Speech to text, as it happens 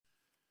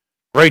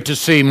Great to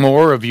see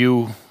more of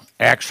you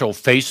actual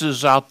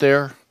faces out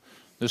there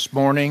this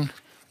morning.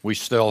 We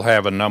still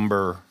have a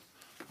number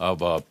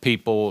of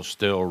people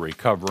still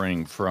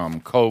recovering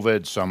from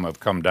COVID. Some have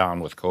come down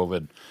with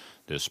COVID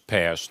this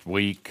past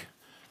week,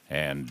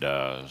 and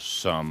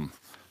some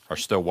are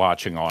still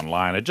watching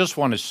online. I just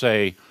want to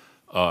say,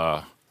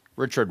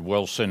 Richard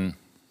Wilson,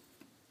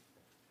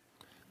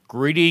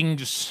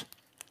 greetings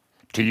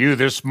to you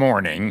this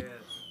morning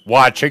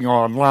watching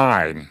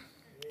online.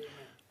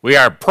 We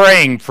are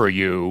praying for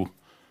you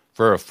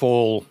for a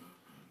full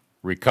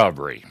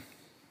recovery.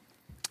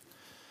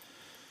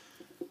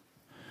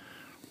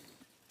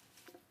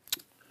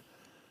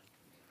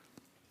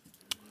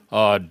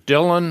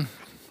 Dylan,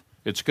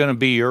 it's going to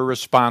be your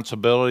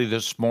responsibility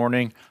this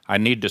morning. I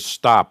need to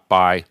stop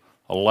by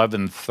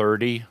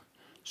 11:30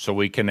 so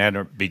we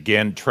can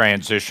begin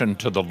transition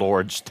to the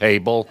Lord's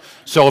table.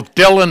 So if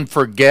Dylan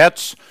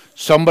forgets,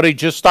 somebody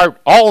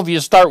all of you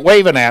start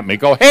waving at me.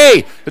 Go,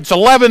 hey, it's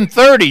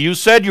 11:30. You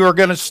said you were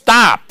going to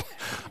stop.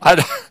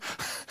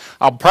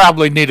 I'll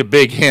probably need a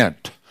big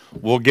hint.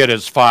 We'll get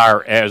as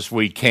far as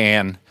we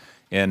can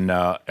in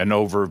an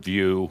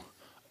overview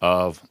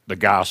of the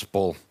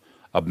Gospel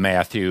of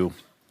Matthew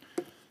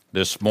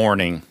this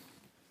morning.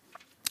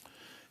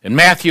 In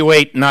Matthew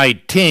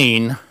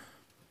 8:19,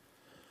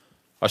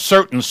 a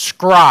certain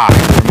scribe,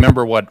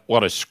 remember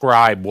what a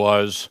scribe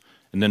was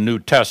in the New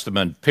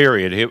Testament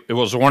period. It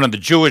was one of the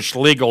Jewish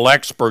legal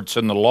experts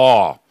in the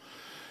law,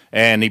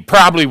 and he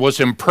probably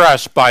was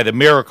impressed by the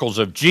miracles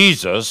of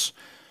Jesus,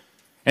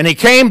 and he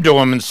came to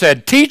him and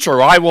said,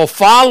 "Teacher, I will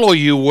follow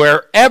you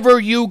wherever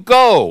you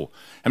go."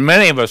 And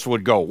many of us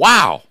would go,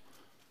 wow,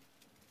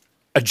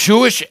 a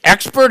Jewish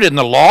expert in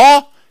the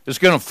law is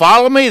going to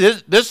follow me?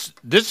 This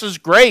is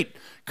great.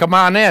 Come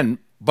on in.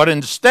 But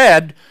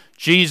instead,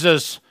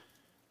 Jesus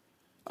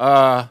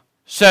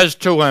says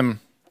to him,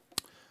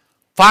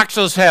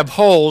 "Foxes have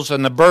holes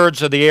and the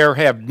birds of the air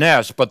have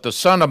nests, but the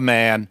Son of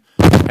Man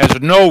has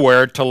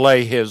nowhere to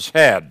lay his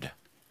head."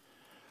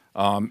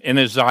 In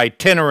his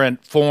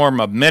itinerant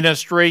form of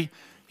ministry,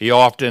 he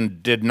often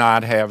did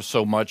not have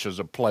so much as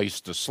a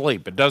place to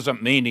sleep. It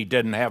doesn't mean he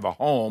didn't have a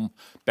home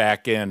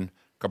back in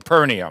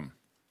Capernaum.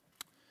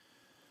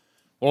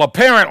 Well,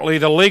 apparently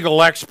the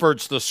legal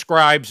experts, the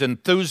scribes'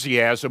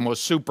 enthusiasm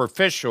was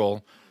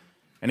superficial,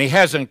 and he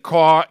hasn't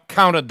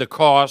counted the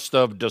cost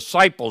of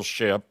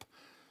discipleship,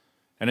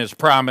 and his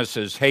promise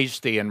is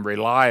hasty and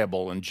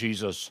reliable, and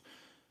Jesus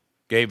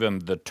gave him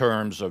the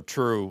terms of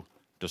true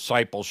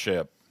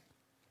discipleship.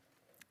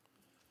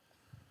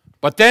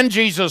 But then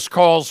Jesus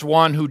calls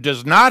one who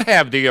does not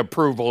have the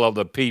approval of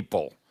the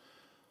people,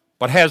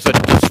 but has a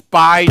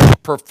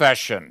despised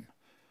profession,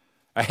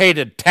 a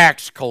hated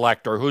tax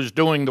collector who's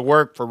doing the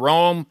work for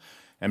Rome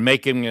and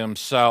making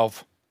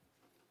himself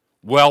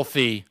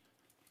wealthy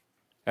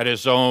at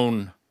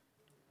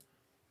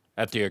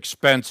the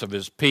expense of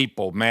his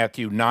people.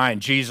 Matthew 9,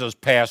 Jesus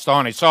passed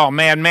on. He saw a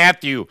man,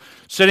 Matthew,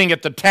 sitting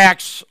at the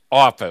tax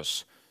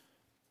office,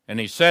 and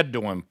he said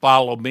to him,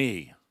 "Follow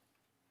me."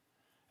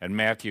 And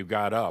Matthew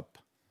got up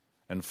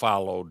and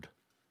followed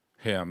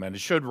him. And it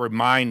should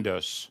remind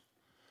us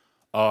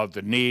of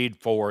the need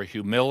for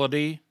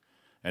humility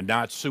and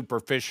not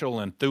superficial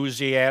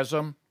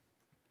enthusiasm.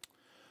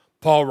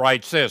 Paul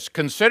writes this,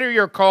 "Consider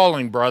your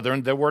calling,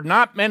 brethren. There were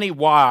not many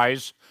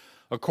wise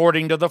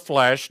according to the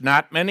flesh,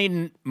 not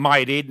many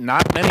mighty,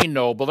 not many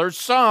noble. There's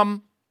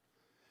some.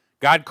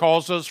 God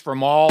calls us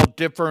from all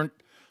different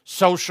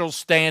social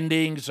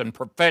standings and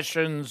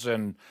professions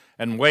and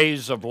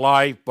ways of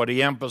life, but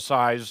he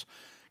emphasized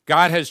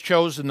God has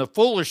chosen the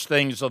foolish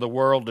things of the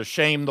world to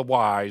shame the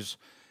wise,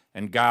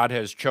 and God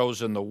has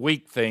chosen the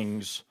weak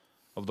things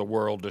of the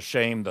world to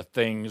shame the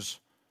things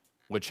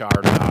which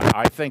are not."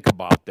 I think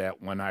about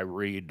that when I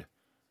read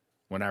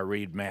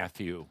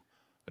Matthew,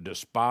 a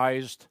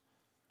despised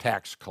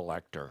tax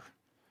collector,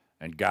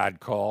 and God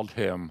called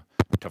him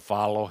to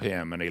follow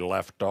him, and he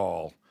left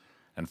all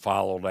and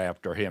followed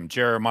after him.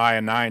 Jeremiah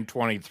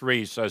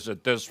 9:23 says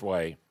it this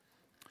way,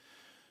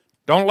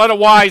 "Don't let a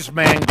wise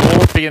man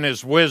glory in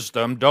his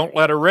wisdom. Don't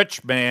let a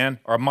rich man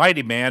or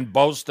mighty man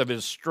boast of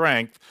his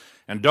strength.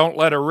 And don't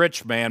let a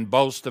rich man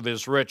boast of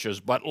his riches.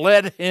 But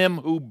let him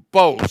who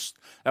boasts,"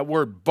 that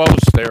word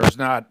boast there is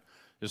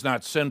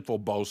not sinful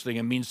boasting.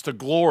 It means to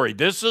glory.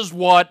 This is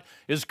what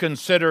is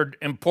considered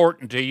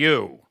important to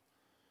you.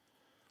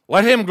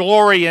 "Let him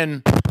glory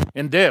in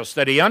this,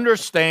 that he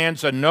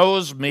understands and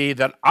knows me,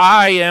 that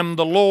I am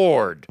the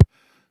Lord,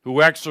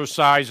 who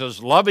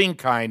exercises loving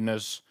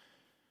kindness,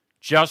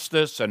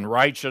 justice, and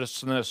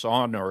righteousness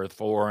on earth,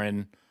 for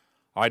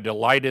I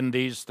delight in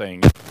these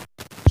things,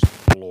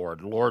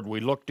 Lord." Lord, we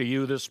look to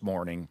you this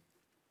morning.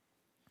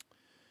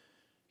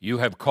 You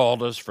have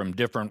called us from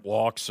different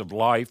walks of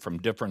life, from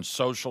different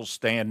social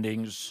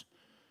standings.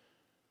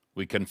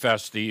 We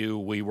confess to you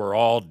we were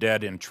all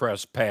dead in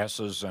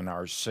trespasses and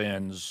our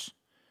sins.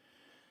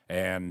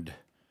 And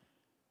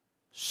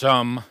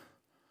some,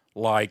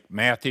 like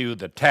Matthew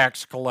the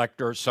tax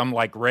collector, some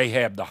like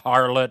Rahab the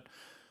harlot,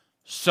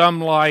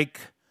 some like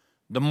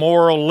the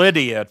moral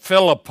Lydia at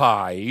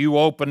Philippi, you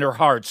opened her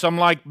heart. Some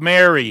like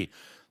Mary,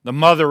 the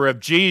mother of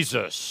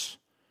Jesus,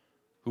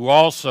 who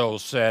also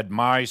said,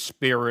 my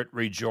spirit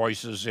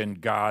rejoices in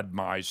God,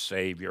 my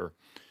Savior.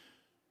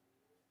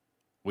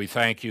 We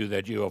thank you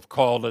that you have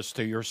called us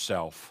to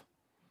yourself.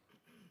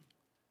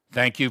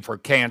 Thank you for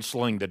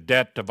canceling the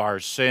debt of our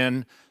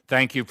sin.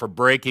 Thank you for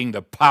breaking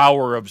the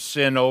power of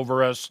sin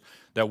over us,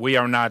 that we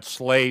are not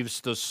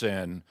slaves to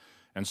sin.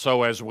 And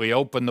so as we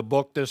open the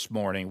book this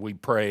morning, we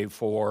pray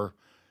for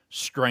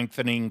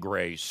strengthening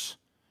grace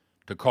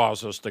to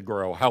cause us to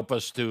grow. Help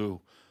us to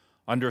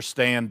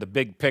understand the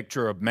big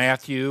picture of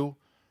Matthew,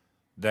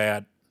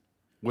 that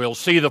we'll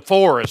see the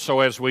forest. So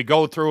as we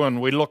go through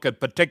and we look at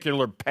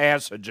particular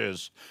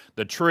passages,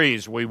 the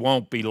trees, we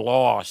won't be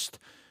lost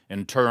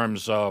in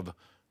terms of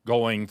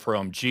going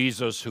from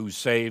Jesus who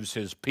saves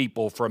his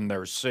people from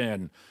their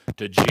sin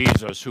to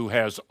Jesus who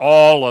has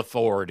all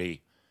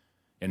authority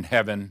in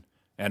heaven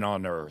and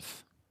on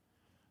earth.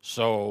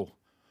 So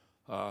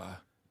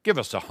give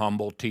us a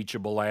humble,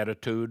 teachable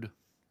attitude.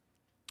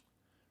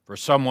 For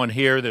someone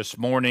here this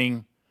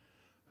morning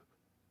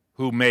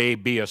who may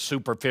be a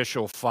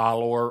superficial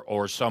follower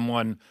or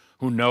someone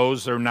who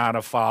knows they're not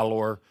a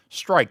follower,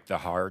 strike the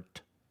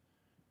heart.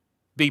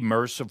 Be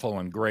merciful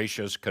and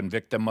gracious,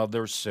 convict them of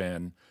their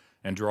sin,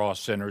 and draw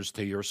sinners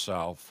to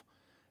yourself.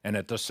 And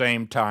at the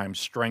same time,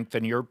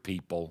 strengthen your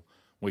people.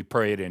 We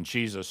pray it in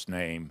Jesus'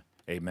 name.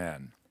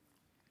 Amen.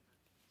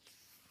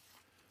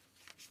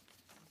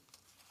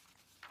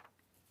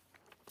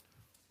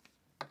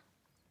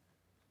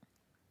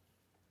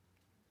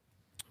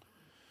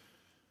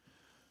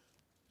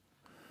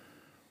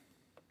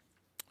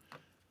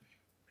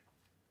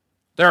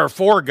 There are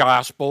 4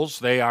 Gospels.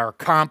 They are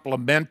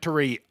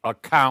complementary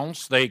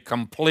accounts. They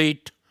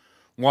complete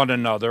one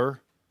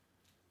another.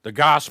 The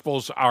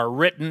Gospels are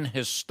written,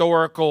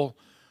 historical,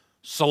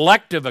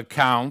 selective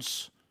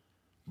accounts,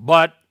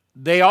 but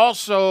they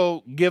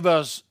also give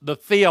us the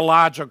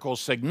theological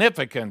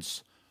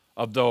significance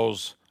of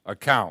those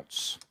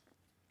accounts.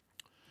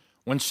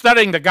 When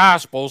studying the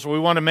Gospels, we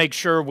want to make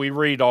sure we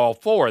read all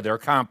 4. They're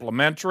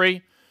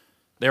complementary.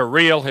 They're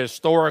real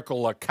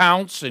historical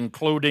accounts,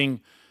 including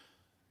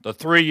the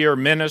 3-year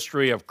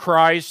ministry of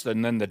Christ,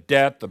 and then the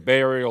death, the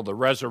burial, the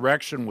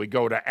resurrection. We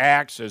go to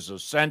Acts, his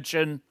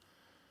ascension,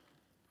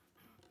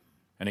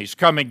 and he's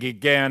coming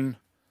again.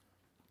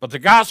 But the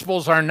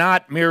Gospels are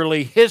not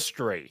merely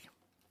history.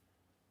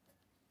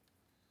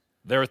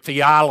 Their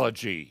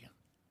theology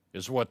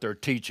is what they're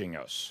teaching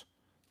us,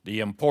 the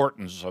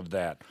importance of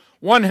that.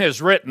 One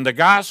has written, the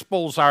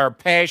Gospels are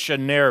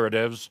passion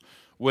narratives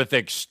with an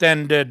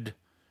extended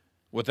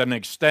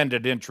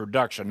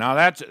introduction. Now,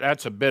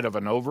 that's a bit of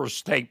an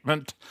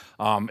overstatement.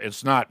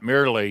 It's not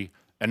merely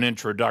an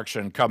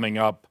introduction coming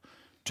up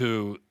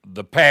to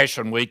the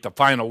Passion Week, the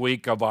final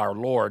week of our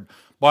Lord,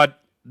 but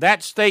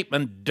that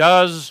statement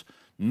does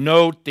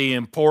note the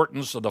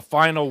importance of the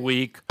final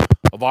week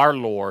of our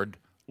Lord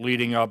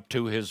leading up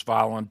to his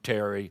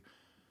voluntary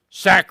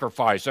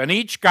sacrifice. And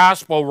each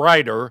gospel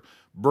writer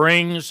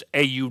brings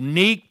a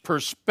unique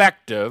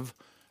perspective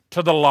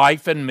to the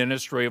life and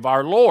ministry of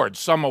our Lord.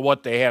 Some of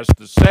what they has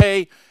to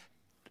say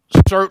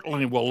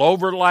certainly will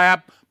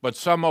overlap, but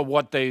some of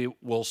what they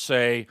will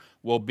say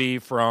will be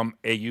from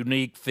a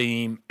unique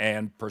theme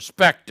and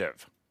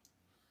perspective.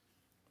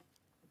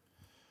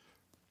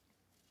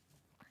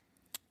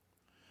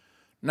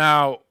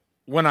 Now,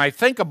 when I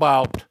think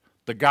about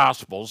the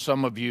Gospels,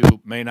 some of you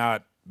may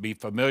not be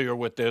familiar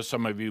with this.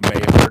 Some of you may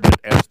have heard it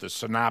as the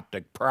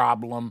synoptic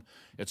problem.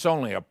 It's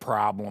only a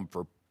problem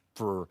for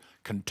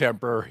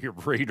contemporary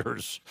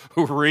readers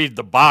who read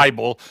the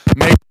Bible.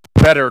 Maybe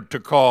it's better to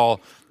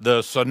call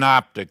the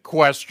synoptic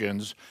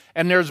questions.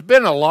 And there's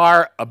been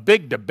a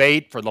big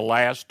debate for the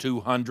last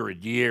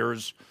 200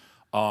 years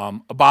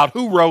about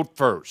who wrote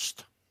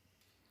first.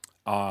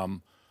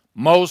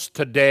 Most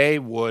today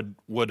would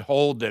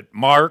hold that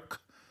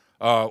Mark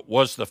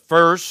was the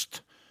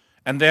first,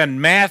 and then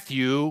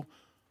Matthew,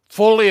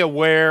 fully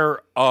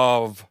aware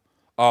of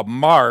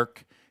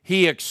Mark,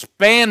 he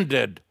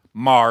expanded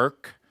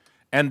Mark,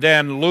 and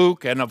then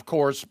Luke, and of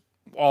course,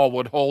 all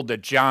would hold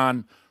that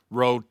John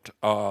wrote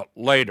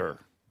later.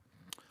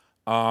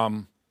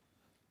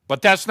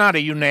 But that's not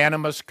a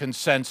unanimous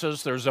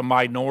consensus. There's a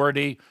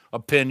minority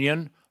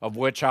opinion, of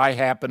which I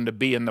happen to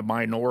be in the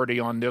minority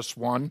on this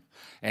one,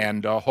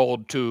 and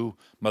hold to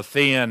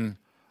Matthean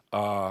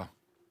that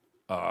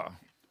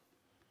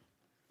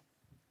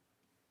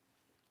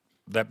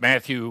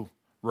Matthew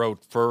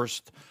wrote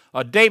first.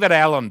 David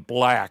Allen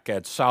Black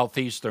at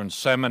Southeastern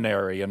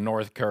Seminary in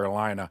North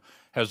Carolina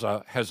has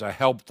a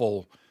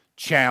helpful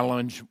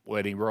challenge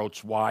when he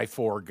wrote Why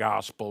 4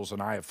 Gospels,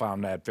 and I have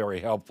found that very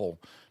helpful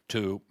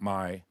to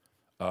my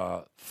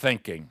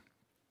thinking.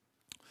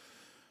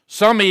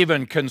 Some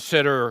even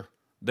consider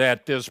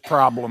that this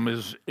problem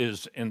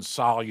is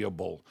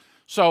insoluble.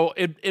 So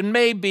it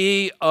may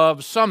be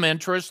of some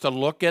interest to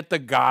look at the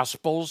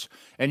Gospels,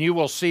 and you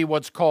will see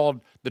what's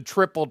called the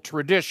triple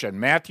tradition,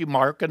 Matthew,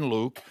 Mark, and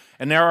Luke,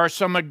 and there are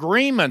some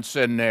agreements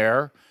in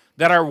there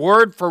that are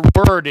word for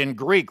word in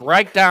Greek,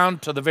 right down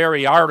to the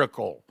very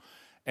article.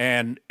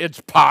 And it's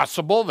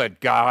possible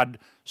that God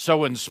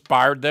so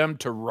inspired them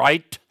to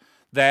write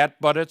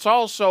that, but it's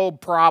also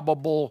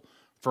probable,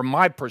 from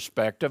my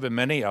perspective and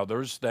many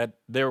others, that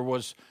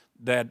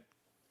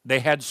they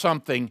had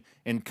something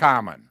in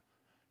common.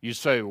 You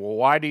say, well,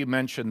 why do you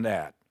mention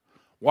that?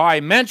 Why I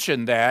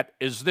mention that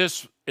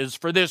is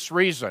for this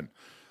reason.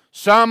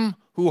 Some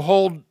who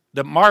hold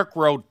that Mark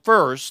wrote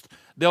first,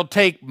 they'll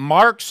take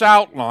Mark's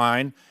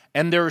outline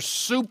and they'll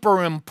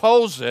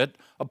superimpose it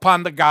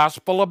upon the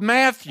Gospel of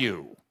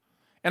Matthew.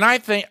 And I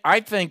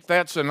think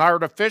that's an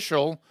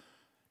artificial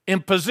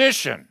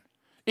imposition.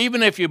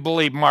 Even if you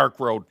believe Mark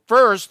wrote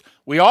first,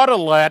 we ought to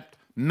let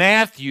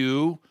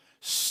Matthew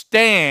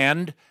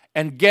stand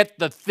and get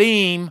the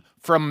theme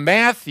from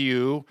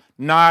Matthew,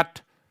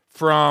 not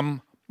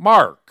from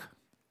Mark.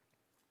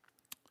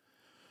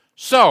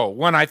 So,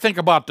 when I think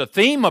about the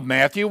theme of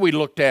Matthew, we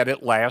looked at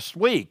it last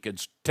week.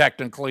 It's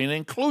technically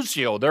an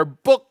inclusio. They're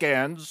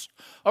bookends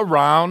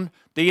around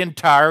the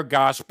entire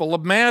Gospel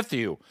of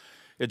Matthew.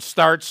 It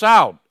starts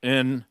out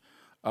in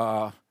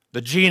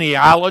the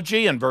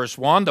genealogy in verse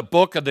 1, the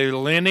book of the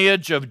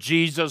lineage of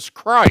Jesus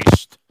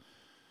Christ.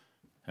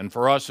 And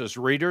for us as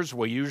readers,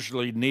 we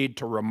usually need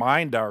to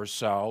remind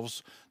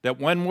ourselves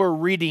that when we're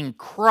reading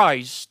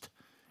Christ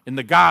in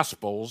the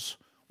Gospels,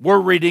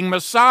 we're reading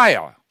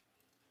Messiah.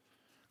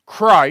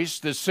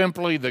 Christ is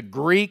simply the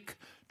Greek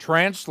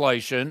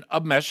translation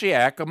of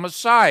Messiah, of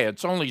Messiah.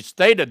 It's only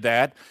stated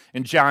that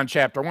in John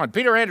chapter 1.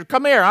 Peter, Andrew,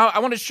 come here. I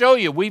want to show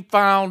you. We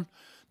found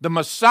the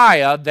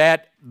Messiah,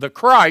 the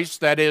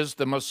Christ, that is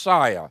the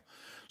Messiah.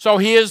 So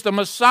he is the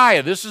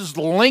Messiah. This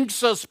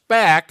links us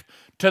back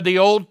to the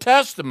Old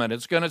Testament.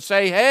 It's going to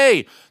say,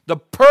 hey, the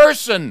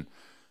person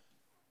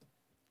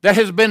that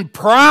has been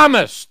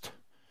promised,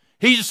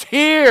 he's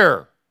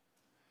here.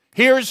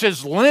 Here's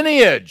his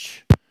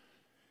lineage.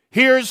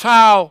 Here's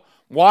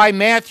why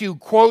Matthew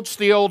quotes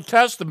the Old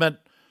Testament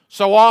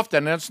so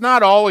often. And it's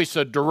not always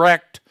a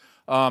direct,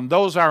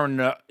 those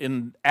are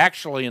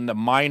actually in the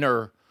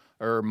minor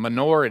or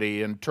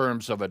minority in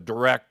terms of a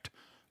direct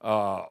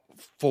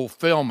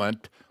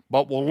fulfillment,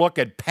 but we'll look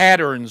at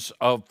patterns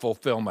of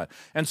fulfillment.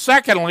 And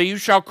secondly, you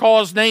shall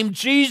call his name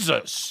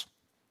Jesus.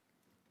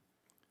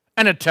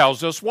 And it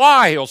tells us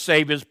why. He'll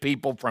save his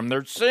people from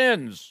their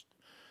sins.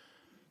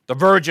 The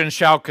virgin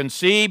shall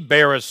conceive,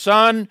 bear a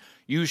son.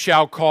 You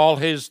shall call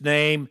his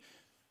name,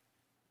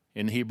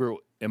 in Hebrew,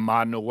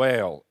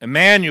 Emmanuel.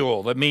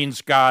 Emmanuel, that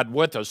means God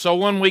with us. So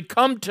when we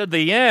come to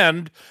the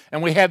end,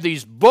 and we have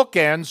these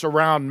bookends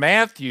around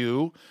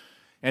Matthew,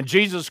 and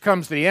Jesus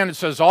comes to the end, it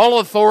says,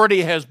 all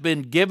authority has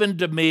been given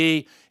to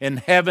me in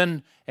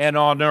heaven and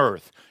on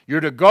earth.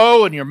 You're to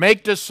go and you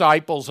make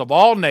disciples of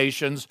all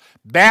nations,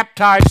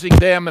 baptizing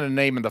them in the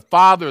name of the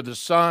Father, the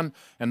Son,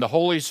 and the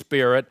Holy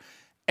Spirit,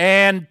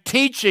 and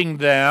teaching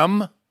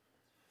them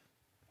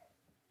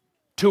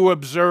to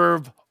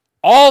observe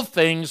all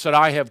things that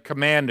I have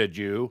commanded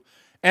you,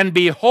 and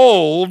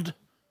behold,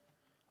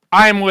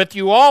 I am with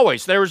you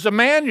always. There's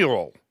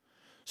Emmanuel.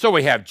 So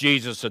we have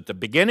Jesus at the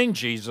beginning,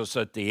 Jesus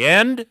at the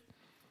end,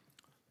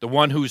 the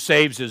one who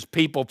saves his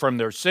people from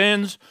their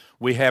sins.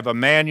 We have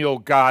Emmanuel,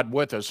 God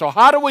with us. So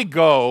how do we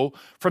go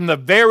from the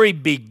very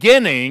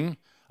beginning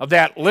of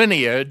that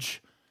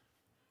lineage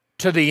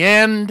to the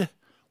end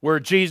where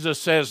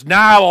Jesus says,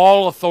 now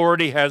all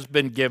authority has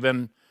been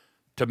given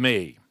to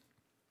me?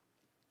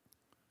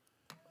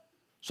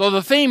 So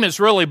the theme is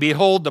really,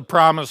 behold the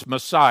promised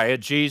Messiah,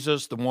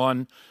 Jesus, the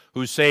one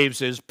who saves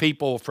his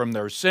people from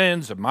their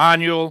sins,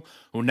 Emmanuel,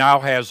 who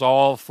now has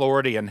all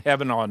authority in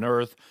heaven on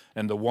earth,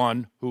 and the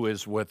one who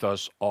is with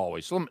us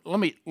always. Let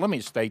me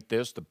state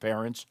this to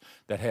parents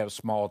that have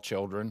small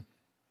children.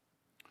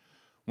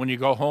 When you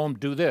go home,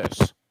 do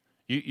this.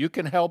 You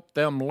can help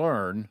them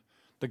learn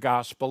the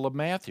Gospel of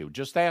Matthew.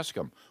 Just ask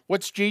them,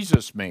 what's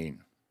Jesus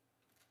mean?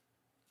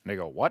 And they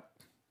go, what?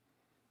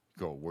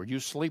 Go, were you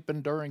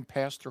sleeping during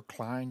Pastor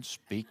Cline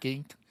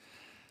speaking?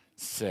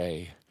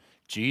 Say,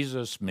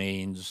 Jesus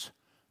means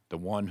the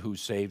one who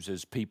saves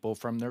his people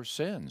from their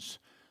sins.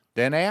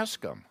 Then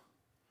ask them,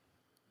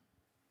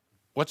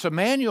 what's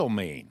Emmanuel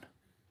mean?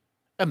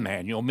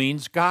 Emmanuel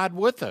means God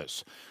with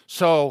us.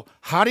 So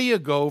how do you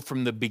go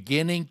from the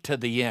beginning to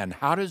the end?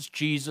 How does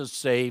Jesus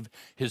save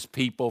his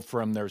people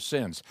from their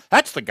sins?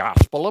 That's the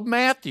Gospel of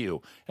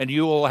Matthew. And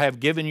you will have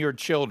given your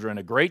children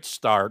a great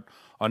start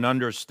on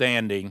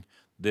understanding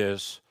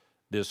this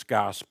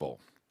gospel.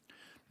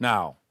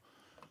 Now,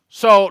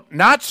 so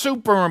not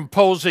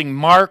superimposing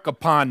Mark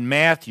upon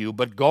Matthew,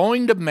 but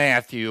going to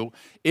Matthew,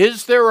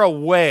 is there a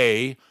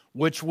way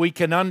which we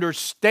can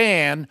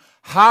understand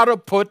how to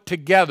put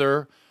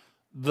together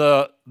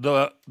the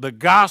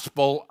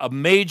gospel, a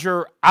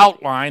major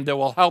outline that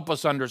will help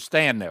us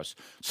understand this?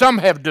 Some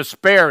have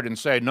despaired and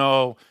say,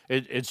 no,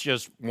 it's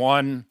just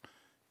one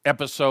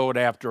episode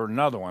after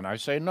another one. I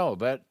say, no,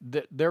 that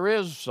there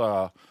is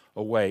a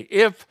way.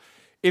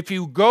 If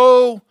you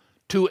go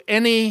to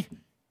any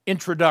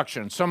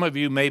introduction. Some of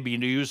you may be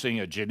using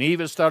a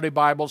Geneva Study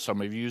Bible.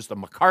 Some of you use the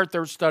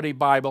MacArthur Study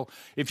Bible.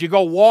 If you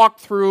go walk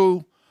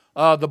through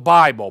the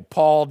Bible,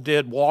 Paul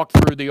did walk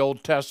through the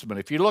Old Testament.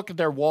 If you look at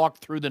their walk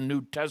through the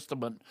New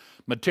Testament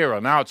material,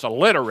 now it's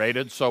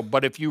alliterated,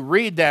 but if you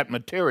read that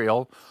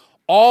material,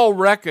 all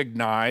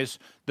recognize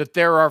that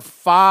there are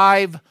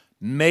 5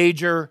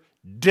 major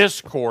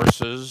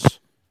discourses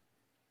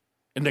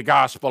in the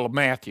Gospel of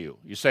Matthew.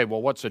 You say,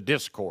 well, what's a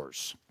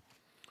discourse?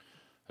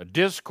 A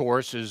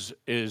discourse is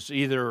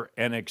either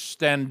an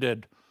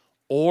extended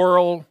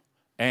oral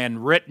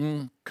and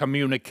written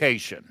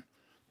communication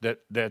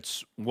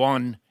that's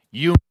one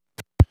unit.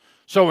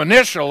 So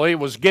initially it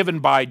was given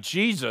by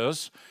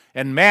Jesus,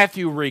 and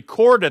Matthew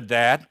recorded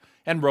that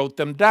and wrote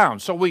them down.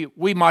 So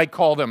we might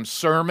call them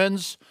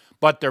sermons,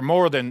 but they're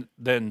more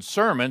than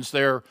sermons.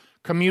 They're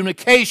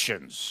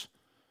communications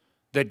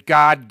that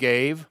God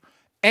gave,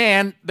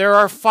 and there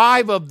are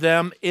 5 of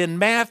them in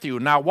Matthew.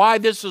 Now, why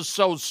this is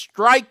so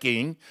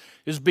striking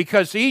is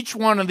because each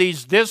one of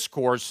these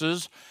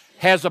discourses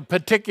has a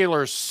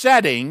particular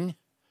setting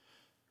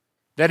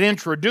that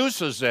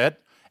introduces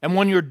it, and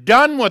when you're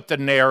done with the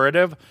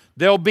narrative,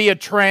 there'll be a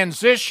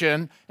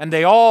transition, and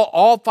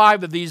all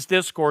 5 of these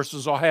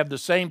discourses will have the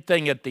same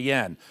thing at the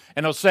end.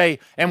 And it'll say,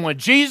 and when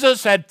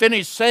Jesus had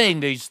finished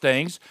saying these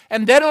things,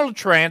 and then it'll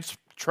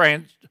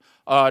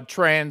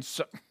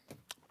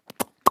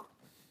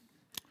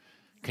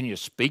can you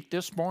speak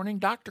this morning,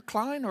 Dr.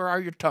 Cline, or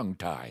are you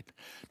tongue-tied?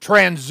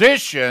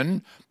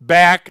 Transition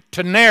back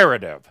to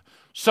narrative.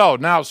 So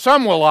now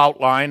some will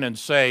outline and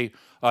say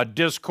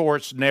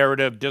discourse,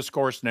 narrative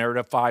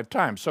 5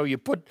 times. So you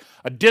put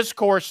a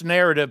discourse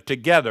narrative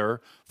together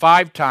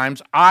 5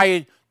 times.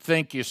 I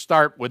think you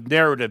start with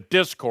narrative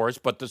discourse,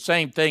 but the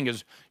same thing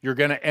is you're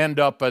going to end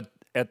up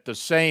at the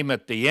same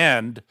at the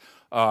end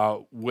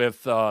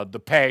with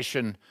the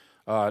Passion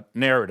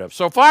narrative.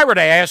 So if I were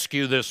to ask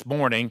you this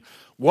morning,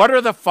 what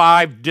are the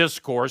 5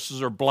 discourses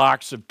or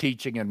blocks of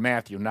teaching in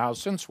Matthew? Now,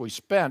 since we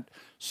spent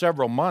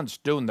several months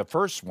doing the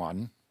first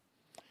one,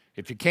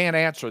 if you can't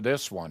answer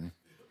this one,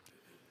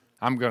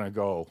 I'm going to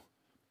go,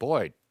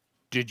 boy,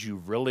 did you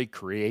really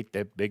create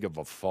that big of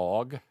a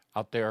fog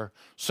out there?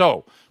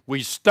 So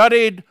we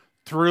studied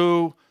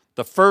through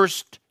the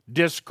first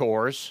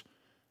discourse.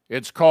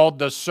 It's called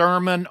the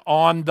Sermon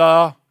on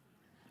the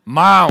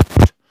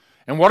Mount.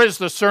 And what is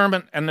the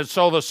sermon? And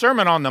so the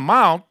Sermon on the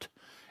Mount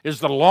is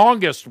the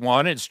longest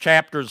one. It's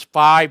chapters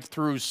 5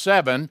 through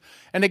 7.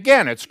 And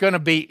again, it's going to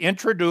be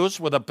introduced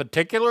with a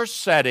particular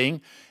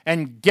setting.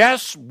 And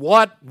guess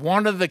what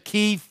one of the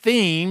key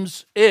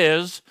themes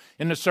is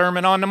in the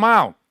Sermon on the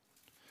Mount?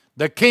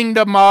 The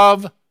kingdom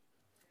of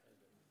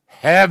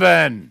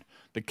heaven.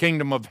 The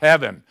kingdom of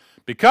heaven.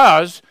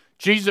 Because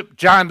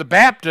John the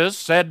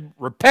Baptist said,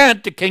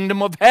 repent, the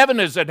kingdom of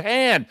heaven is at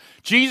hand.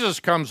 Jesus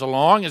comes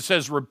along and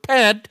says,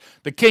 repent,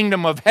 the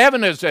kingdom of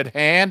heaven is at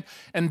hand.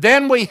 And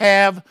then we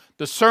have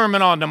the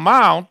Sermon on the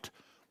Mount,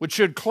 which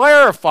should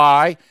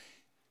clarify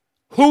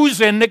who's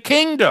in the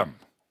kingdom.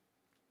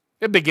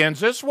 It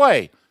begins this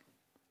way.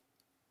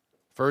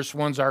 First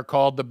ones are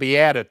called the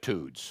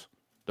Beatitudes,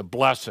 the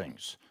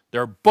blessings.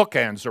 There are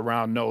bookends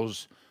around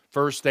those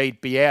first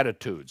 8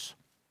 Beatitudes.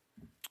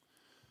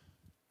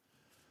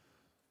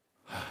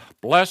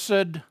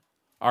 Blessed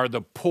are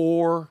the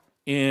poor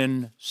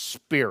in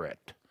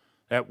spirit.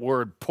 That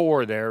word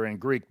poor there in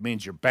Greek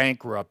means you're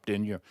bankrupt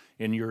in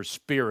your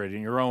spirit,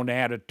 in your own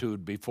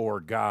attitude before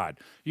God.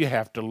 You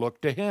have to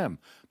look to Him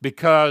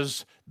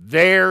because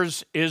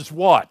theirs is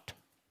what?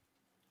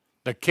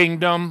 The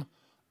kingdom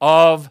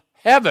of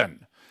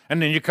heaven.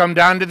 And then you come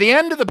down to the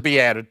end of the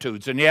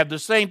Beatitudes and you have the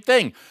same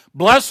thing.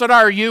 Blessed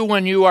are you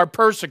when you are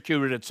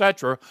persecuted,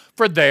 etc.,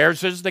 for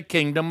theirs is the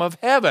kingdom of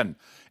heaven.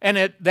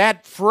 And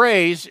that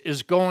phrase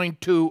is going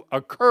to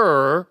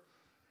occur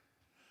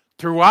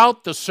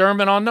throughout the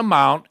Sermon on the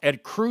Mount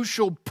at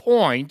crucial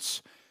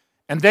points.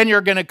 And then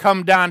you're going to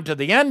come down to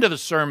the end of the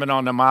Sermon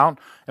on the Mount.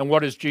 And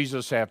what does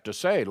Jesus have to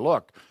say?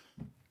 Look,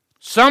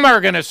 some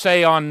are going to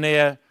say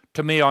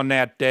to me on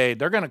that day,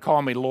 they're going to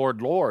call me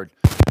Lord, Lord.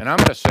 And I'm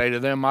going to say to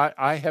them,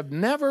 I have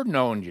never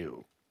known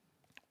you.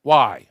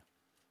 Why?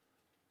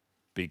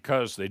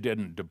 Because they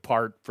didn't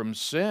depart from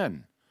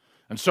sin.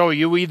 And so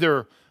you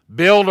either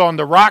build on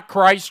the rock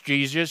Christ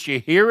Jesus, you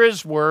hear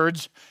His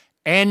words,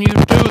 and you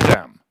do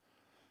them.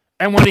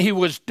 And when He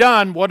was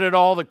done, what did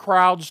all the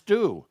crowds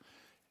do?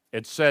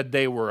 It said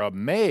they were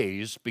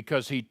amazed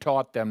because He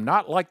taught them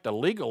not like the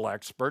legal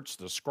experts,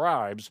 the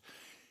scribes.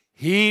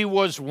 He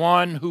was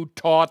one who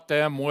taught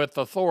them with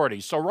authority.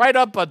 So right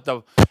up at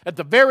the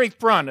very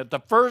front, at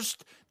the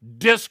first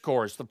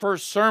discourse, the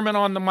first Sermon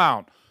on the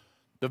Mount,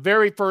 the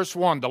very first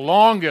one, the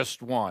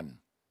longest one,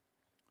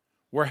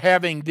 we're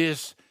having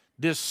this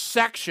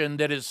section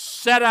that is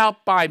set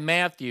out by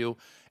Matthew,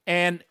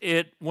 and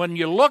when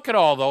you look at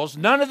all those,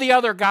 none of the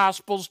other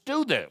Gospels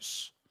do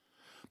this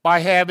by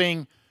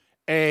having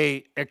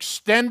an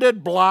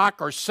extended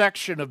block or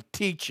section of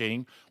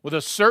teaching with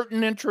a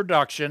certain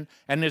introduction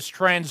and this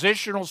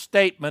transitional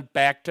statement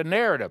back to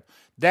narrative.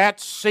 that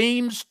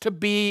seems to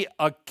be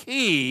a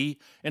key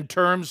in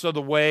terms of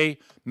the way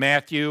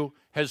Matthew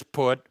has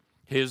put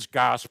his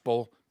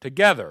gospel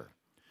together.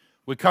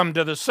 We come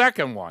to the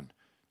second one,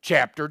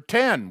 chapter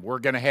 10. We're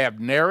going to have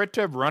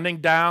narrative running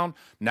down.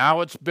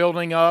 Now it's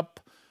building up.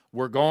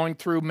 We're going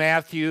through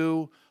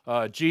Matthew.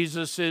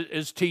 Jesus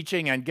is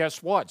teaching, and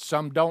guess what?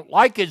 Some don't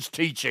like his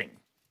teaching.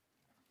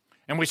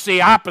 And we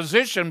see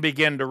opposition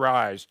begin to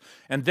rise.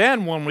 And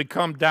then when we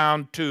come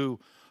down to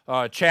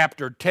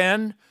chapter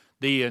 10,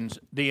 the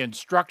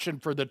instruction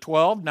for the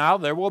 12, now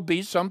there will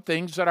be some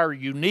things that are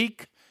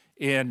unique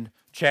in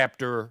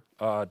chapter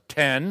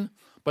 10,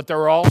 but there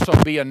will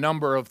also be a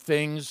number of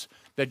things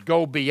that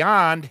go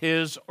beyond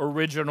his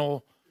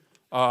original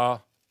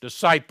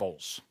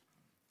disciples.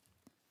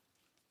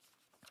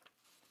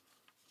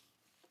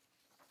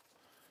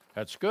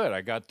 That's good.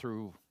 I got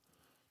through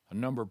a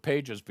number of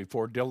pages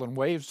before Dylan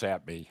waves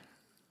at me.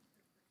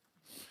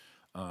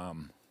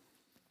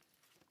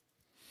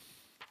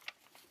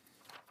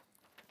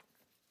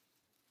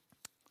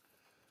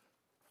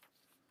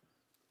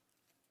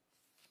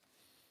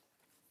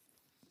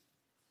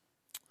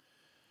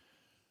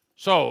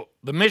 So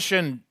the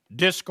mission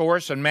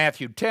discourse in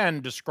Matthew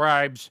 10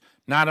 describes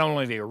not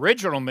only the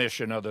original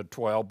mission of the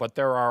 12, but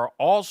there are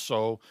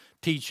also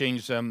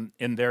teachings in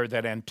there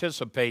that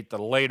anticipate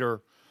the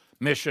later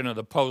mission of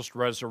the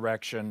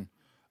post-resurrection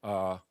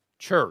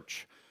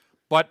church.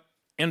 But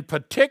in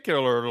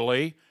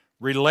particularly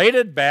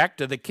related back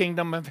to the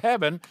kingdom of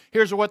heaven,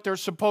 here's what they're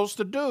supposed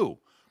to do.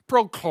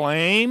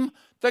 Proclaim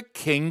the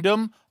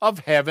kingdom of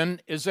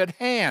heaven is at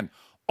hand.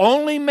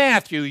 Only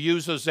Matthew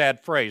uses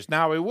that phrase.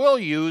 Now, he will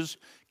use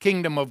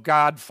kingdom of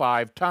God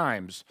 5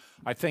 times.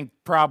 I think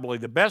probably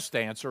the best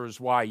answer is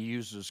why he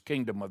uses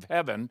kingdom of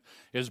heaven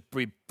is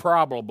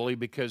probably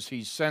because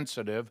he's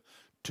sensitive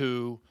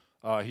to,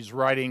 he's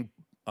writing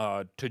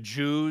to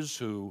Jews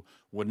who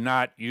would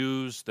not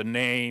use the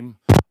name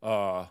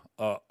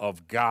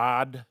of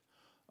God.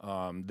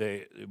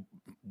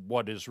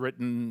 What is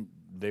written,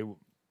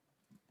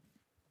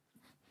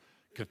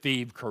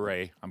 Kathiv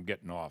Kare, I'm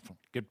getting off.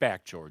 Get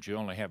back, George. You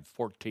only have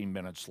 14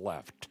 minutes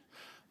left.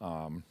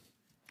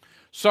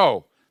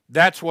 So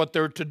that's what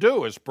they're to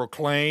do, is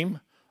proclaim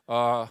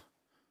the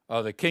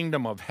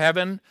kingdom of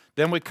heaven.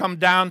 Then we come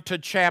down to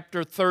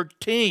chapter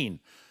 13.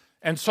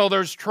 And so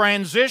there's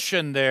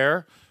transition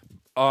there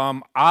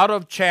out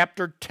of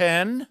chapter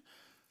 10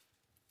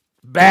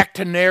 back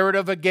to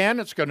narrative again.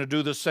 It's going to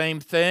do the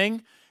same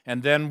thing.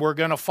 And then we're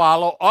going to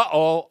follow,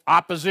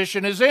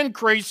 opposition is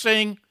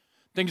increasing.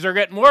 Things are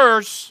getting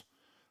worse.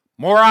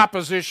 More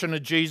opposition to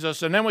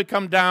Jesus. And then we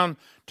come down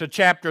to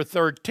chapter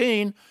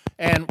 13.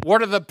 And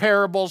what are the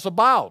parables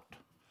about?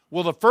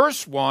 Well, the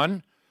first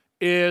one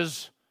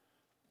is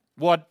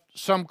what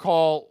some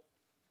call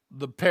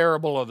the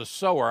parable of the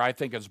sower. I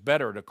think it's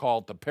better to call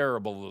it the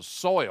parable of the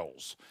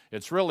soils.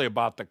 It's really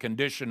about the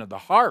condition of the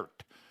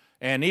heart.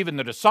 And even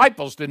the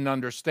disciples didn't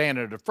understand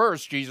it at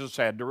first. Jesus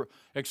had to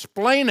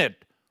explain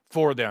it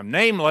for them.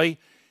 Namely,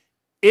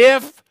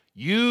 if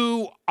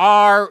you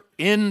are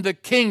in the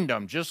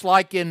kingdom, just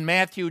like in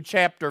Matthew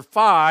chapter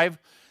 5,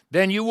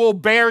 then you will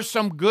bear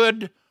some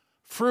good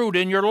fruit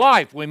in your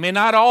life. We may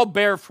not all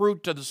bear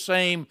fruit to the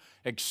same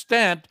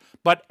extent,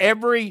 but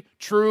every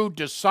true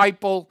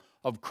disciple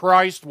of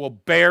Christ will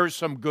bear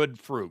some good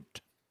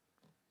fruit.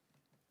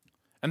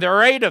 And there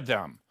are 8 of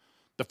them.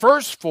 The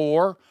first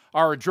 4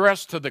 are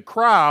addressed to the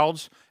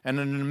crowds, and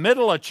in the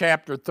middle of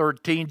chapter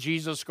 13,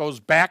 Jesus goes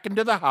back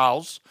into the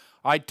house.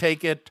 I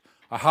take it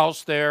a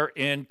house there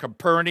in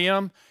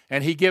Capernaum,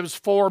 and he gives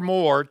 4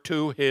 more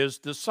to his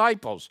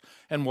disciples.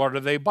 And what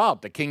are they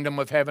about? The kingdom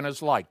of heaven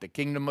is like. The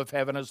kingdom of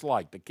heaven is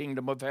like. The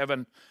kingdom of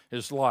heaven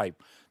is like.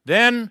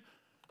 Then,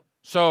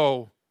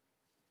 so,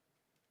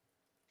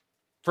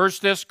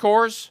 first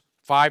discourse,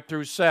 5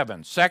 through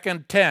 7.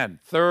 Second, 10.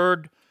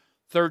 Third,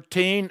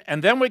 13.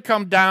 And then we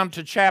come down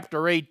to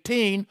chapter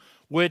 18,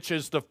 which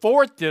is the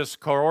 4th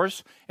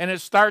discourse, and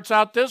it starts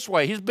out this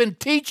way. He's been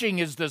teaching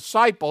his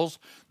disciples.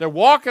 They're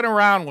walking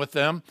around with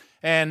them,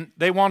 and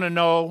they want to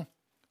know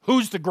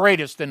who's the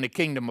greatest in the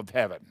kingdom of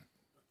heaven.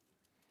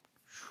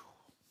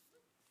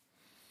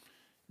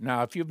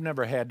 Now, if you've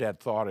never had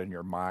that thought in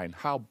your mind,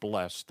 how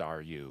blessed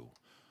are you?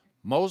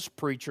 Most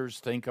preachers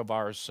think of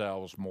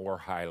ourselves more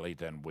highly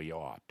than we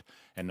ought,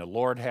 and the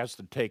Lord has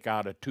to take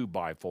out a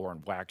 2x4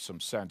 and whack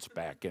some sense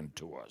back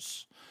into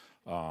us.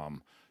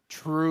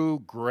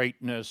 True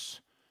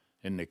greatness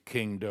in the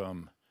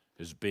kingdom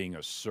is being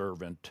a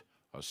servant,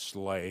 a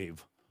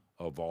slave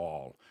of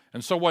all.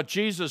 And so what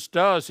Jesus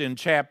does in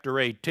chapter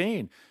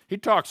 18, he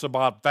talks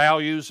about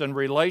values and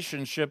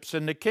relationships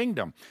in the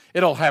kingdom.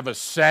 It'll have a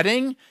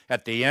setting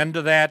at the end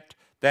of that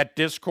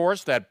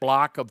discourse, that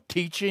block of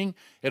teaching.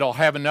 It'll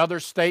have another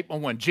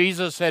statement when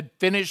Jesus had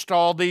finished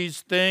all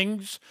these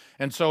things,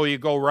 and so you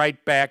go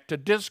right back to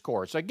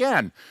discourse.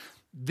 Again,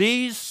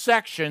 these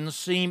sections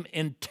seem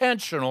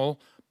intentional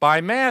by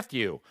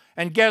Matthew.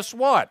 And guess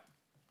what?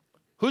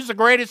 Who's the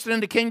greatest in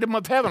the kingdom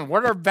of heaven?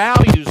 What are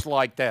values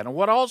like that? And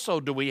what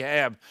also do we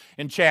have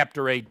in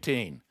chapter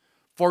 18?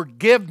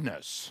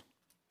 Forgiveness.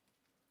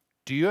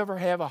 Do you ever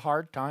have a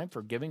hard time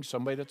forgiving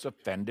somebody that's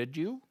offended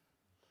you?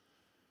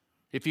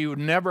 If you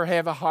never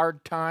have a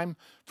hard time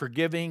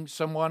forgiving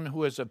someone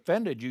who has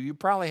offended you, you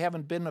probably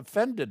haven't been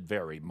offended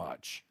very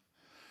much.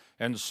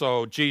 And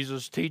so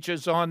Jesus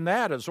teaches on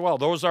that as well.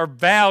 Those are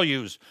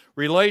values,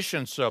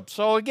 relationships.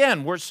 So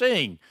again, we're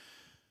seeing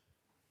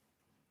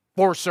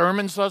 4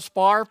 sermons thus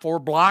far, 4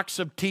 blocks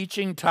of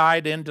teaching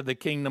tied into the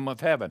kingdom of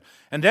heaven.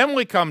 And then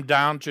we come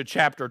down to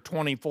chapter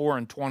 24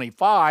 and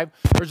 25.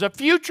 There's a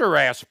future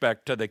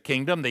aspect to the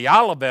kingdom, the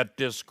Olivet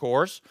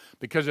Discourse,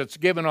 because it's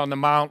given on the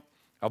Mount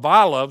of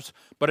Olives,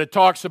 but it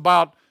talks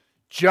about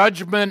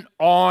judgment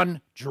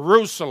on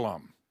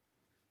Jerusalem.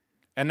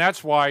 And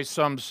that's why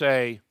some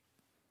say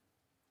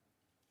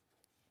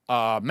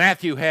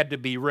Matthew had to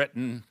be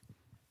written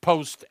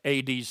post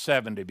AD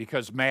 70,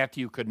 because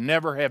Matthew could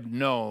never have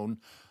known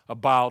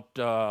about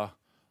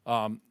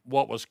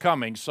what was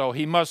coming, so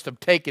he must have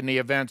taken the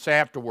events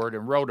afterward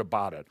and wrote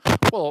about it.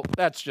 Well,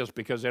 that's just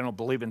because they don't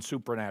believe in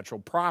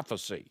supernatural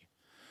prophecy.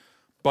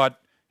 But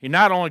he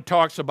not only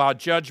talks about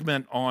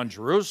judgment on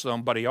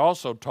Jerusalem, but he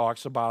also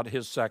talks about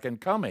his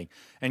second coming.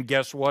 And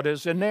guess what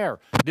is in there?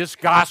 This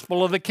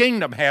gospel of the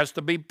kingdom has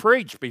to be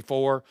preached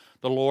before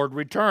the Lord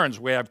returns.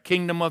 We have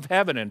kingdom of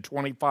heaven in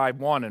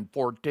 25:1 and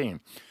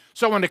 14.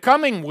 So in the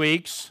coming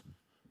weeks,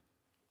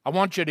 I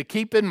want you to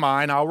keep in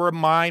mind, I'll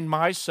remind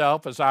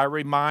myself as I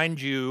remind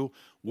you,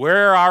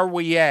 where are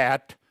we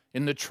at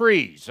in the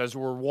trees? As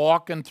we're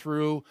walking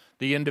through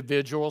the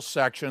individual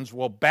sections,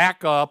 we'll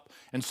back up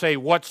and say,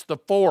 what's the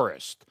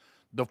forest?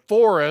 The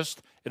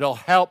forest, it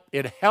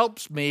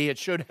helps me, it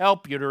should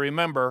help you to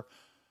remember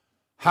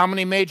how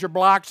many major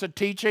blocks of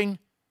teaching?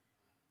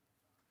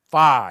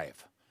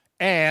 5.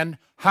 And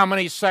how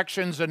many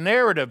sections of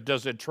narrative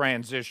does it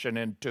transition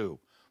into?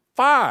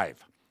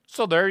 5.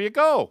 So there you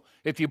go.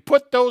 If you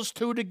put those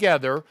 2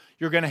 together,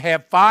 you're going to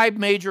have 5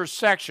 major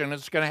sections.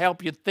 It's going to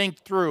help you think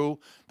through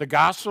the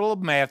Gospel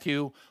of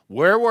Matthew,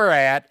 where we're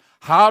at,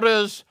 how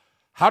does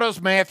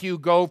Matthew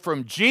go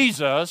from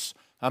Jesus,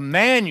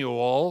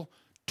 Emmanuel,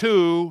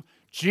 to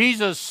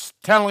Jesus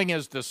telling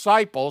his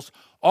disciples,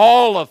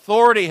 all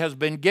authority has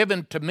been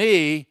given to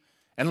me,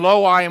 and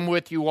lo, I am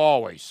with you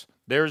always.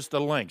 There's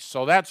the links.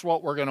 So that's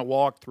what we're going to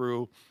walk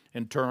through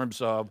in terms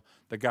of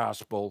the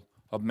Gospel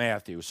of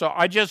Matthew. So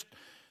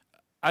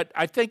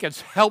I think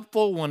it's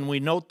helpful when we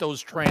note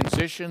those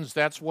transitions.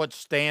 That's what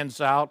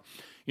stands out.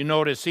 You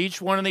notice each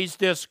one of these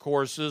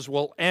discourses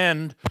will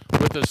end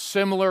with a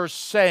similar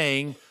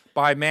saying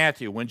by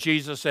Matthew. When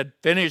Jesus had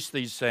finished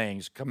these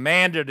sayings,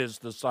 commanded his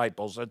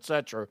disciples,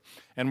 etc.,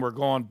 and we're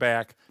going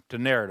back to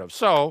narrative.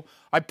 So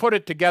I put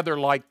it together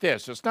like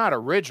this. It's not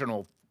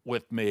original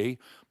with me,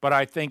 but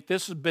I think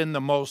this has been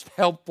the most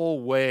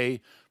helpful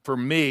way for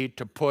me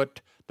to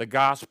put the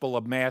Gospel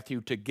of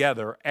Matthew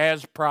together,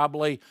 as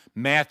probably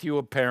Matthew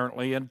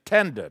apparently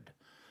intended.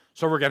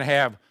 So we're going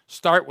to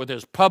start with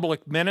his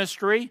public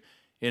ministry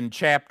in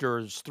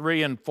chapters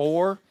 3 and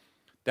 4.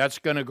 That's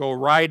going to go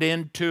right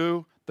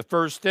into the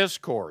first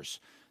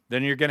discourse.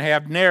 Then you're going to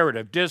have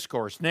narrative,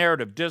 discourse,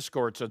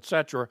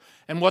 etc.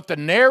 And what the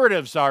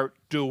narratives are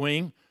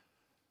doing,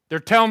 they're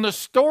telling the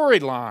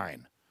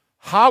storyline.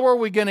 How are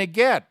we going to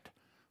get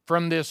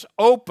from this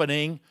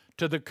opening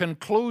to the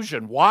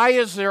conclusion? Why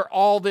is there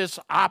all this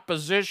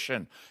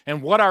opposition?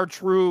 And what are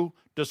true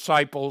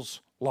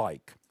disciples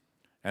like?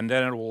 And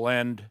then it will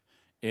end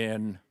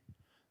in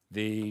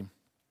the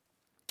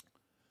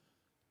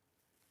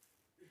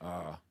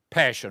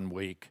Passion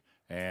Week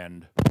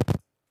and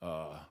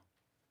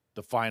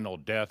the final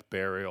death,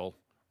 burial,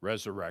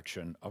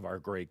 resurrection of our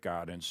great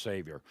God and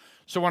Savior.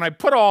 So when I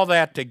put all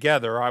that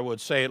together, I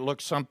would say it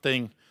looks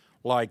something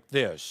like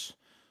this.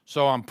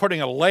 So I'm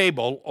putting a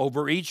label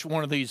over each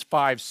one of these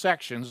 5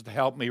 sections to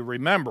help me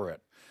remember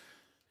it.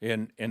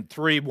 In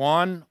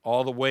 3:1,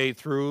 all the way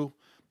through,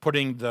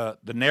 putting the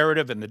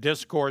narrative and the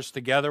discourse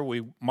together,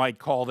 we might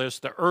call this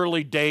the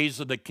early days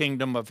of the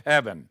kingdom of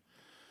heaven.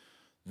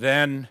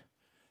 Then,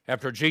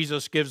 after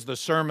Jesus gives the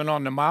Sermon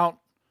on the Mount,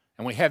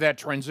 and we have that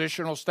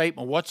transitional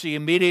statement, what's he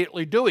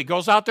immediately do? He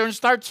goes out there and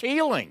starts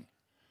healing.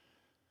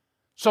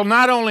 So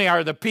not only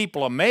are the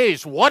people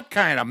amazed, what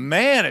kind of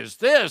man is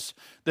this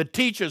that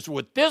teaches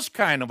with this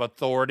kind of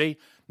authority?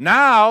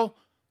 Now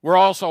we're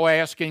also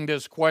asking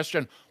this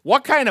question,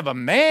 what kind of a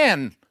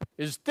man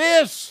is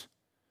this?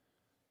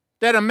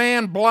 That a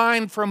man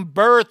blind from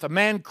birth, a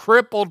man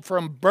crippled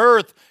from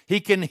birth, he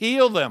can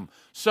heal them.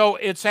 So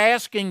it's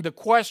asking the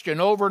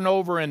question over and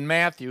over in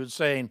Matthew,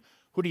 saying,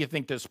 who do you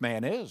think this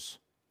man is?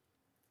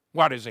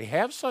 Why does he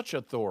have such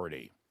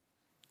authority?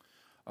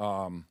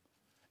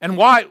 And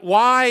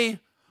why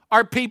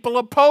are people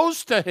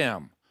opposed to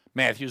him?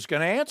 Matthew's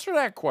going to answer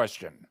that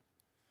question.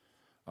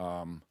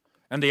 And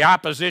the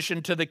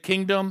opposition to the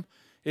kingdom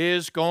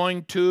is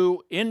going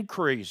to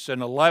increase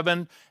in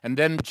 11, and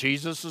then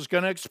Jesus is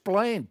going to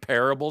explain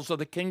parables of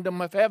the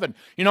kingdom of heaven.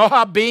 You know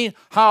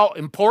how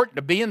important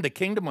to be in the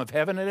kingdom of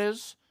heaven it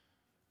is?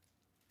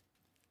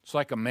 It's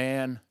like a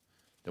man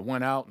that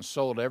went out and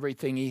sold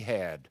everything he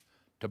had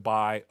to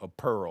buy a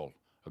pearl,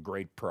 a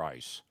great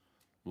price.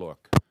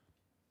 Look,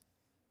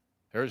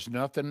 There's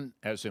nothing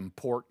as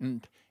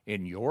important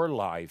in your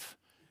life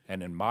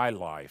and in my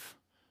life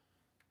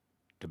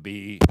to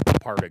be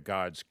part of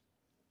God's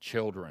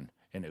children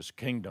in his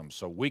kingdom.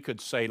 So we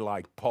could say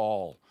like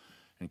Paul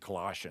in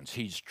Colossians,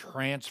 he's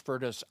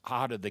transferred us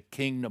out of the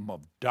kingdom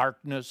of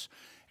darkness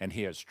and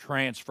he has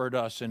transferred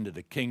us into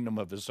the kingdom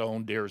of his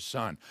own dear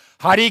son.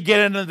 How do you get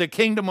into the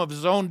kingdom of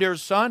his own dear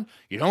son?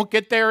 You don't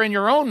get there in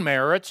your own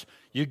merits.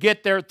 You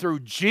get there through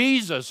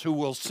Jesus, who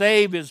will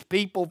save his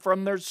people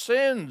from their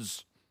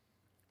sins.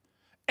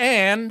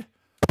 And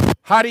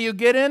how do you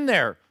get in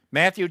there?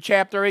 Matthew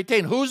chapter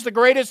 18. Who's the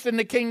greatest in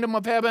the kingdom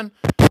of heaven?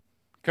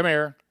 Come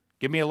here.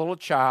 Give me a little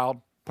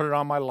child. Put it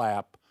on my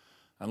lap.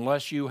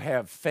 Unless you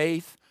have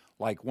faith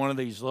like one of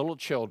these little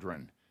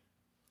children,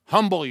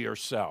 humble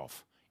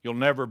yourself. You'll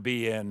never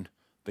be in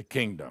the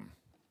kingdom.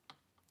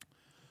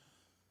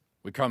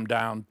 We come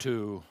down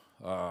to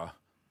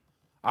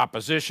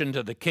opposition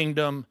to the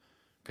kingdom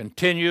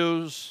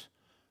continues,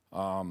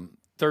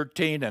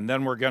 13, and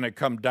then we're going to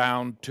come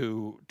down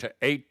to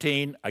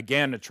 18.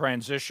 Again, a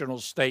transitional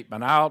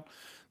statement out.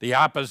 The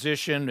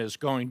opposition is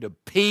going to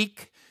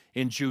peak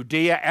in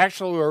Judea.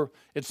 Actually,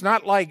 it's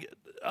not like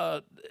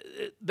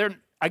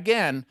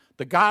again,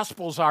 the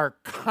Gospels are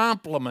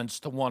complements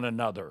to one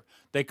another.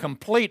 They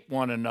complete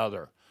one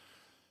another.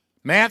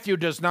 Matthew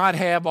does not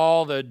have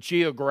all the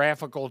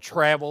geographical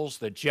travels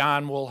that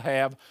John will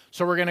have.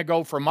 So we're going to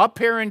go from up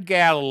here in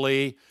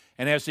Galilee,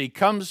 and as he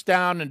comes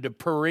down into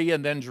Perea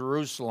and then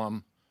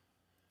Jerusalem,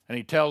 and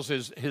he tells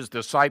his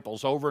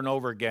disciples over and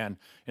over again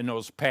in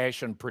those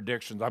passion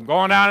predictions, I'm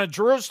going down to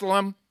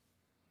Jerusalem.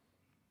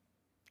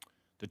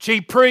 The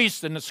chief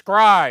priests and the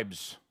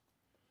scribes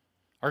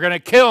are going to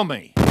kill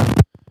me.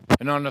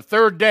 And on the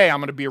third day, I'm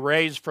going to be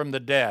raised from the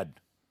dead.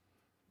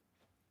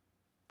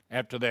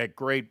 After that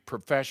great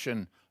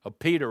profession of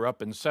Peter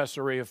up in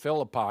Caesarea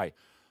Philippi.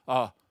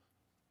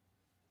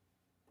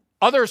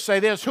 Others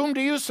say this, whom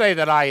do you say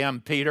that I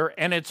am, Peter?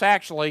 And it's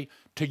actually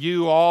to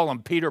you all,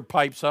 and Peter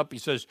pipes up. He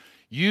says,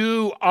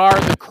 you are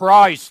the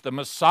Christ, the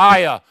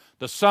Messiah,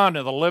 the Son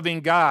of the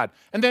living God.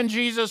 And then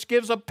Jesus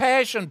gives a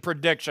passion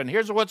prediction.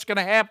 Here's what's going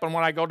to happen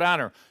when I go down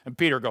there. And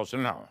Peter goes,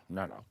 no,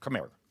 come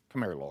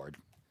here, Lord,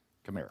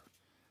 come here.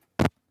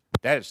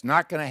 That is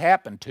not going to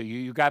happen to you.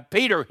 You got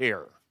Peter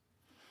here.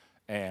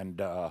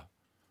 And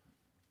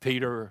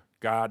Peter,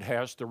 God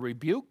has to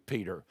rebuke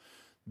Peter.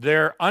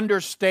 Their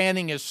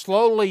understanding is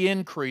slowly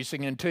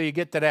increasing until you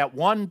get to that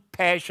one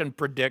passion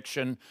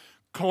prediction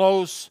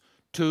close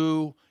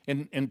to,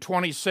 in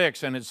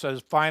 26, and it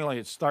says finally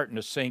it's starting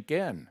to sink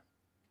in.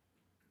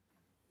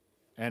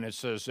 And it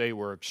says they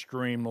were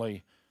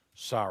extremely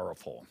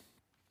sorrowful.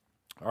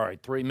 All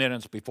right, 3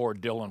 minutes before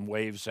Dylan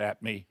waves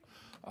at me.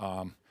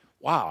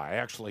 Wow, I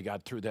actually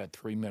got through that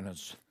 3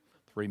 minutes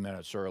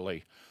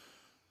early.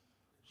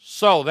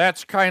 So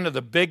that's kind of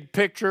the big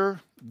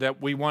picture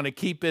that we want to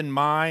keep in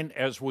mind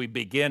as we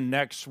begin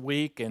next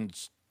week and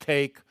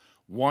take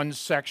one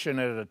section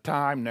at a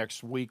time.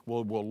 Next week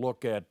we'll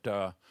look at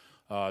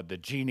the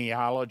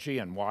genealogy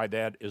and why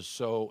that is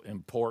so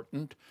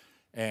important.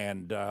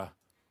 And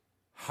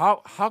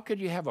how could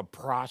you have a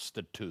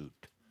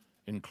prostitute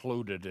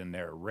included in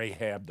there,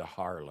 Rahab the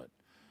harlot?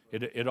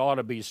 It ought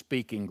to be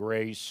speaking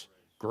grace,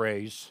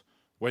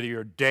 whether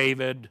you're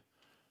David,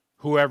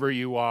 whoever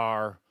you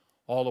are,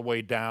 all the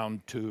way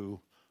down to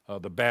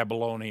the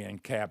Babylonian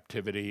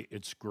captivity.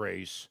 It's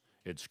grace.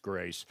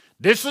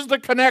 This is the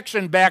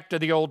connection back to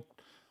the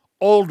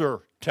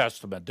older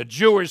Testament, the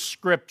Jewish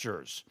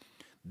scriptures.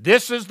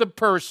 This is the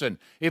person.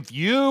 If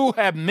you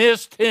have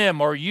missed him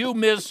or you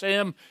miss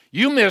him,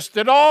 you missed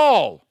it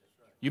all.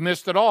 You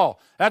missed it all.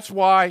 That's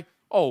why,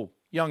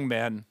 young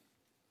men,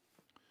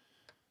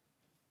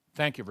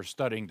 thank you for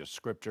studying the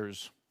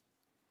scriptures.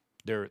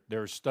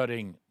 They're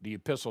studying the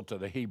epistle to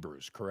the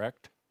Hebrews,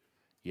 correct?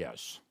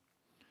 Yes.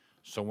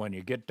 So when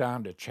you get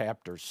down to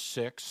chapter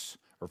 6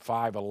 or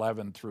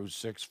 5:11 through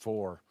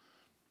 6:4,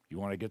 you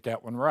want to get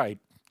that one right.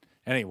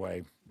 Anyway,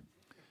 it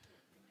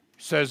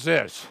says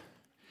this,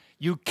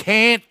 you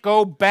can't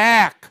go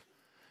back.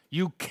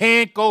 You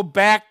can't go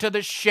back to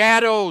the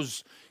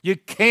shadows. You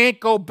can't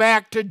go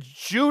back to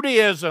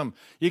Judaism.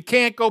 You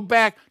can't go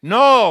back.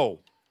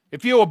 No.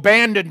 If you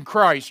abandon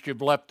Christ,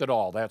 you've left it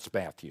all. That's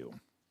Matthew.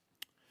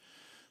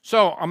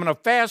 So I'm going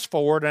to fast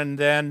forward and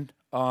then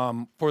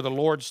for the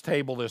Lord's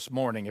table this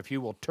morning, if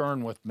you will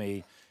turn with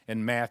me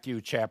in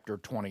Matthew chapter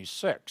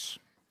 26.